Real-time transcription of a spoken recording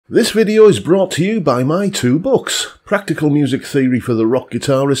This video is brought to you by my two books, Practical Music Theory for the Rock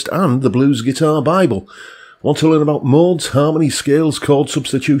Guitarist and The Blues Guitar Bible. Want to learn about modes, harmony, scales, chord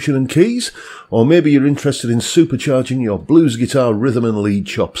substitution and keys? Or maybe you're interested in supercharging your blues guitar rhythm and lead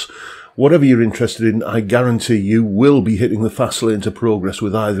chops. Whatever you're interested in, I guarantee you will be hitting the fast lane to progress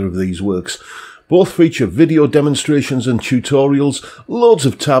with either of these works. Both feature video demonstrations and tutorials, loads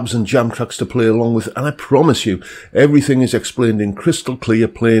of tabs and jam tracks to play along with, and I promise you, everything is explained in crystal clear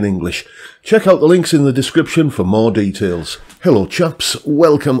plain English. Check out the links in the description for more details. Hello chaps,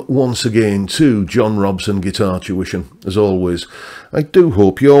 welcome once again to John Robson Guitar Tuition. As always, I do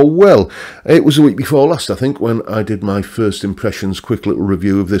hope you're well. It was a week before last, I think, when I did my first impressions quick little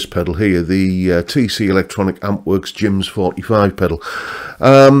review of this pedal here, the TC Electronic Ampworks JIMS45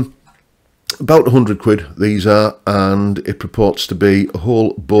 pedal. About 100 quid these are, and it purports to be a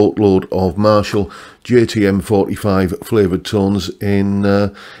whole boatload of Marshall JTM45 flavoured tones in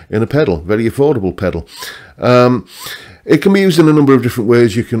a pedal, very affordable pedal. It can be used in a number of different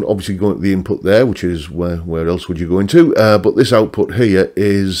ways. You can obviously go into the input there, which is where else would you go into, but this output here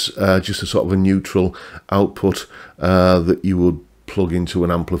is just a sort of a neutral output that you would plug into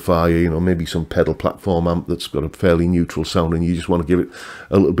an amplifier, you know, maybe some pedal platform amp that's got a fairly neutral sound and you just want to give it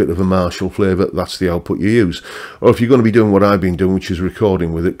a little bit of a Marshall flavour. That's the output you use. Or if you're going to be doing what I've been doing, which is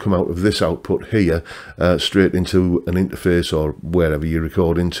recording with it, come out of this output here straight into an interface or wherever you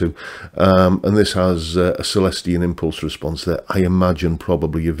record into, and this has a Celestian impulse response there. I imagine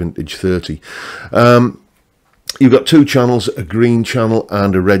probably a vintage 30. You've got two channels, a green channel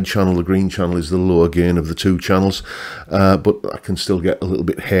and a red channel. The green channel is the lower gain of the two channels, but that can still get a little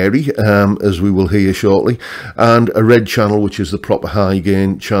bit hairy, as we will hear shortly. And a red channel, which is the proper high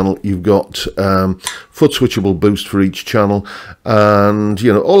gain channel. You've got foot switchable boost for each channel, and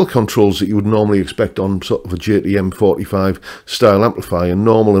you know, all the controls that you would normally expect on sort of a JTM45 style amplifier: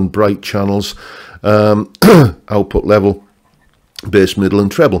 normal and bright channels, output level, bass, middle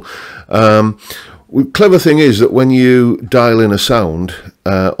and treble. Clever thing is that when you dial in a sound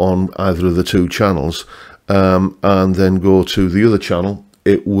on either of the two channels and then go to the other channel,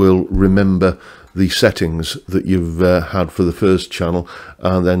 it will remember the settings that you've had for the first channel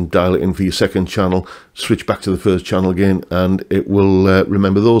and then dial it in for your second channel, switch back to the first channel again, and it will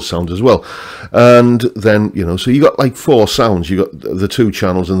remember those sounds as well. And then, you know, so you got like four sounds. You got the two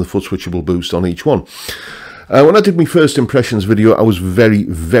channels and the foot switchable boost on each one. When I did my first impressions video, I was very,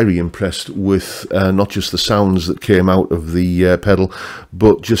 very impressed with not just the sounds that came out of the pedal,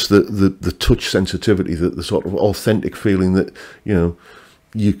 but just the touch sensitivity, the sort of authentic feeling that, you know,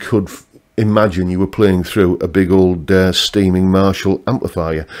 you could imagine you were playing through a big old steaming Marshall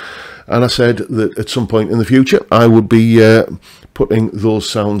amplifier. And I said that at some point in the future I would be putting those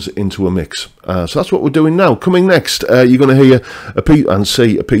sounds into a mix. So that's what we're doing now. Coming next, you're going to hear and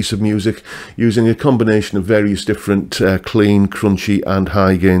see a piece of music using a combination of various different clean, crunchy and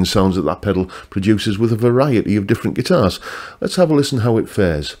high gain sounds that pedal produces with a variety of different guitars. Let's have a listen how it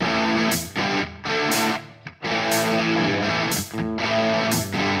fares.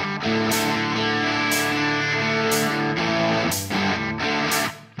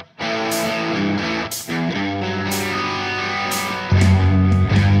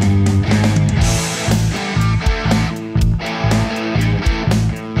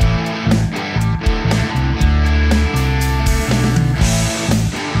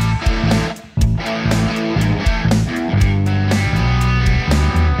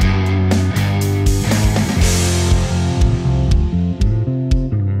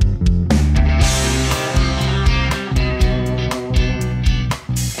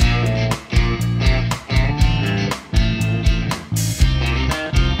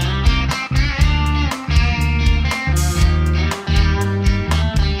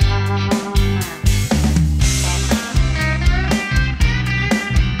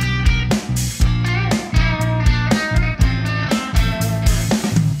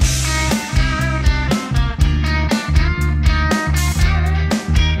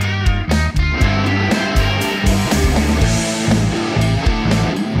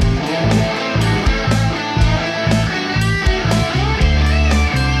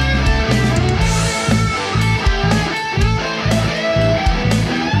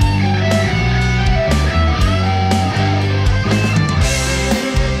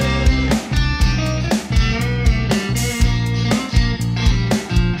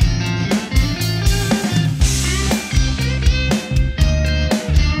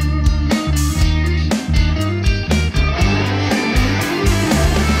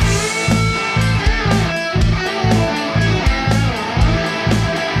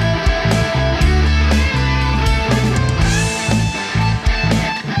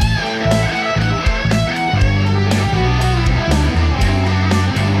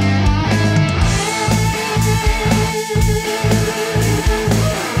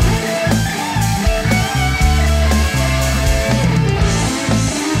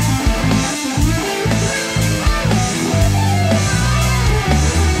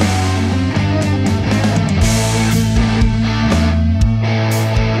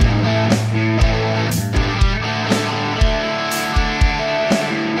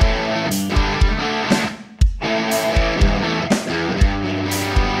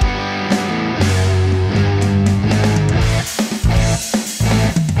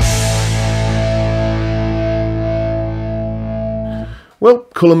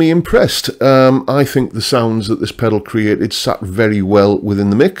 colour me impressed. I think the sounds that this pedal created sat very well within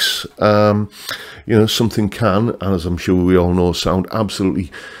the mix. You know, something can, as I'm sure we all know, sound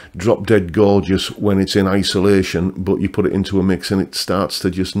absolutely drop dead gorgeous when it's in isolation, but you put it into a mix and it starts to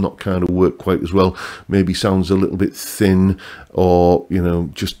just not kind of work quite as well. Maybe sounds a little bit thin, or, you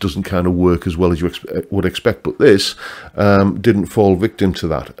know, just doesn't kind of work as well as you would expect. But this didn't fall victim to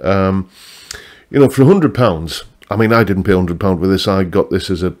that. You know, for £100, I mean, I didn't pay £100 for this. I got this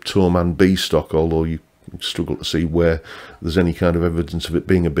as a Toman B stock, although you struggle to see where there's any kind of evidence of it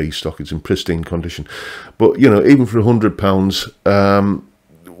being a B stock. It's in pristine condition. But, you know, even for £100,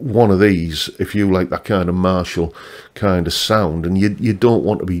 one of these, if you like that kind of Marshall kind of sound, and you don't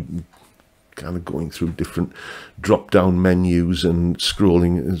want to be kind of going through different drop-down menus and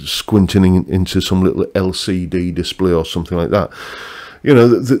scrolling, squinting into some little LCD display or something like that. You know,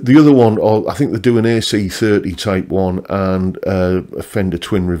 the other one, or I think they do an AC30 type one and a Fender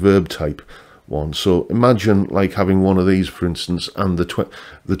twin reverb type one. So imagine like having one of these, for instance, and the twin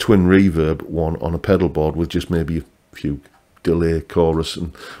reverb one on a pedal board with just maybe a few delay, chorus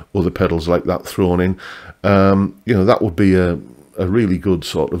and other pedals like that thrown in. You know, that would be a really good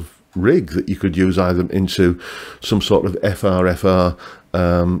sort of rig that you could use either into some sort of FR,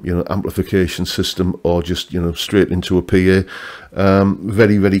 you know, amplification system, or just, you know, straight into a PA.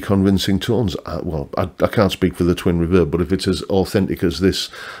 Very, very convincing tones. Well, I can't speak for the twin reverb, but if it's as authentic as this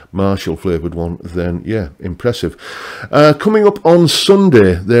Marshall flavoured one, then yeah, impressive. Coming up on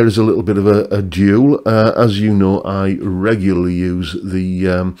Sunday, there is a little bit of a duel. As you know, I regularly use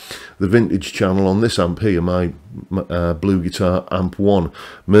the vintage channel on this amp here, my Blue Guitar Amp 1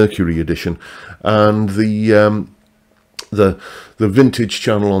 Mercury edition, and the vintage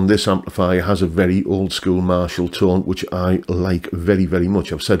channel on this amplifier has a very old school Marshall tone, which I like very, very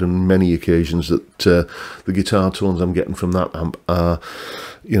much. I've said on many occasions that the guitar tones I'm getting from that amp are,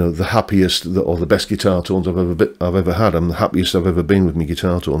 you know, the happiest or the best guitar tones I've ever had. I'm the happiest I've ever been with my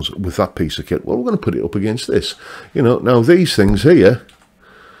guitar tones with that piece of kit. Well, we're going to put it up against this. You know, now these things here,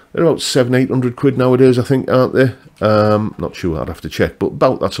 they're about £700-800 nowadays, I think, aren't they? Not sure, I'd have to check, but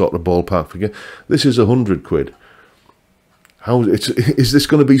about that sort of ballpark figure. This is £100. Is this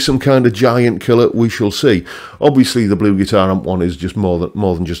going to be some kind of giant killer? We shall see. Obviously, the Blue Guitar Amp 1 is just more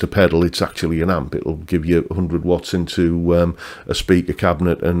than just a pedal. It's actually an amp. It'll give you 100 watts into a speaker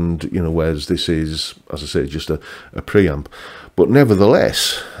cabinet, and, you know, whereas this is, as I say, just a preamp. But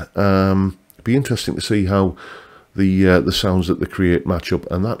nevertheless, it'd be interesting to see how the sounds that they create match up,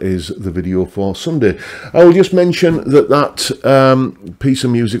 and that is the video for Sunday. I will just mention that piece of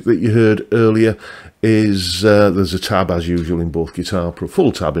music that you heard earlier is there's a tab as usual in both Guitar Pro,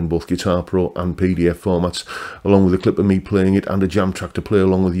 full tab in both Guitar Pro and PDF formats, along with a clip of me playing it and a jam track to play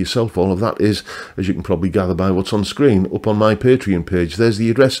along with yourself. All of that is, as you can probably gather by what's on screen, up on my Patreon page. There's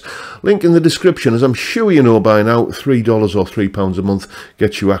the address, link in the description. As I'm sure you know by now, $3 or £3 a month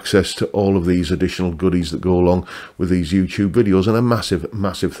gets you access to all of these additional goodies that go along with these YouTube videos, and a massive,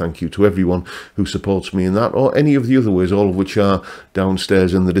 massive thank you to everyone who supports me in that, or any of the other ways, all of which are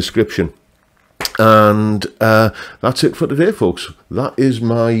downstairs in the description. And that's it for today, folks. That is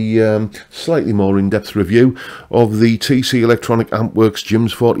my slightly more in-depth review of the TC Electronic Ampworks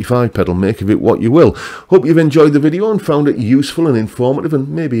JIMS45 pedal. Make of it what you will. Hope you've enjoyed the video and found it useful and informative, and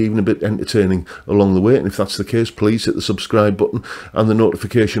maybe even a bit entertaining along the way. And if that's the case, please hit the subscribe button and the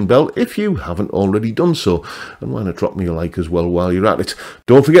notification bell if you haven't already done so. And why not drop me a like as well while you're at it.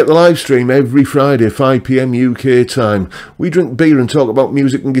 Don't forget the live stream every Friday, 5 PM UK time. We drink beer and talk about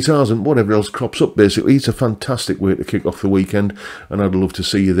music and guitars and whatever else crops up, basically. It's a fantastic way to kick off the weekend, and I'd love to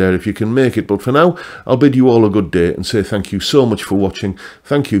see you there if you can make it. But for now, I'll bid you all a good day and say thank you so much for watching.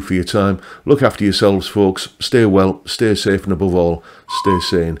 Thank you for your time. Look after yourselves, folks. Stay well, stay safe, and above all, stay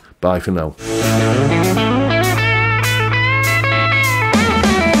sane. Bye for now.